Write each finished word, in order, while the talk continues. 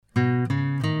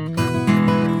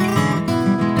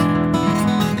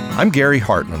I'm Gary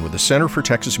Hartman with the Center for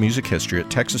Texas Music History at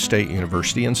Texas State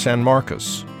University in San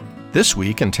Marcos. This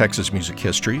week in Texas Music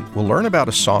History, we'll learn about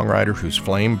a songwriter whose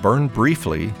flame burned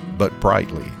briefly but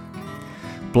brightly.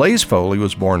 Blaze Foley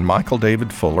was born Michael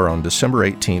David Fuller on December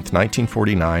 18,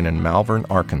 1949 in Malvern,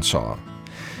 Arkansas.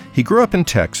 He grew up in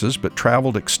Texas but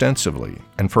traveled extensively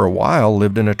and for a while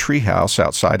lived in a treehouse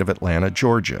outside of Atlanta,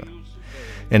 Georgia.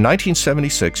 In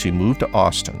 1976, he moved to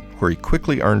Austin, where he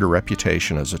quickly earned a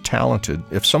reputation as a talented,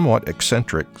 if somewhat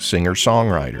eccentric,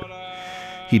 singer-songwriter.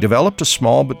 He developed a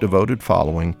small but devoted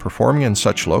following, performing in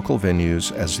such local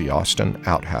venues as the Austin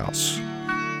Outhouse.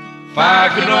 If I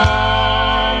could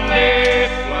only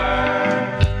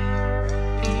fly,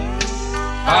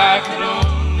 if I could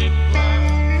only fly,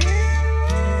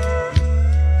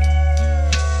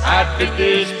 I'd fit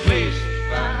this place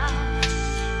fine.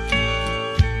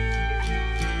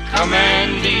 Come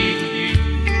and be with you.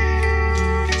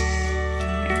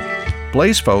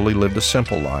 Blaze Foley lived a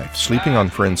simple life, sleeping on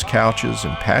friends' couches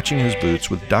and patching his boots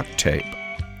with duct tape.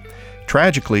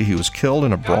 Tragically, he was killed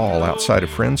in a brawl outside a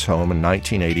friend's home in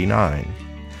 1989.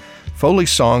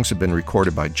 Foley's songs have been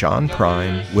recorded by John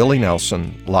Prine, Willie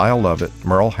Nelson, Lyle Lovett,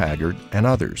 Merle Haggard, and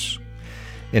others.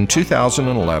 In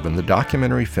 2011, the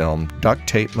documentary film Duct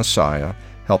Tape Messiah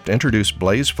helped introduce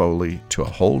Blaze Foley to a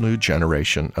whole new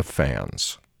generation of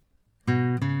fans.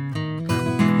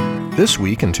 This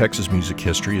Week in Texas Music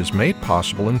History is made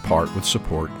possible in part with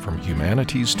support from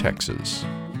Humanities Texas.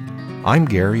 I'm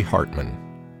Gary Hartman.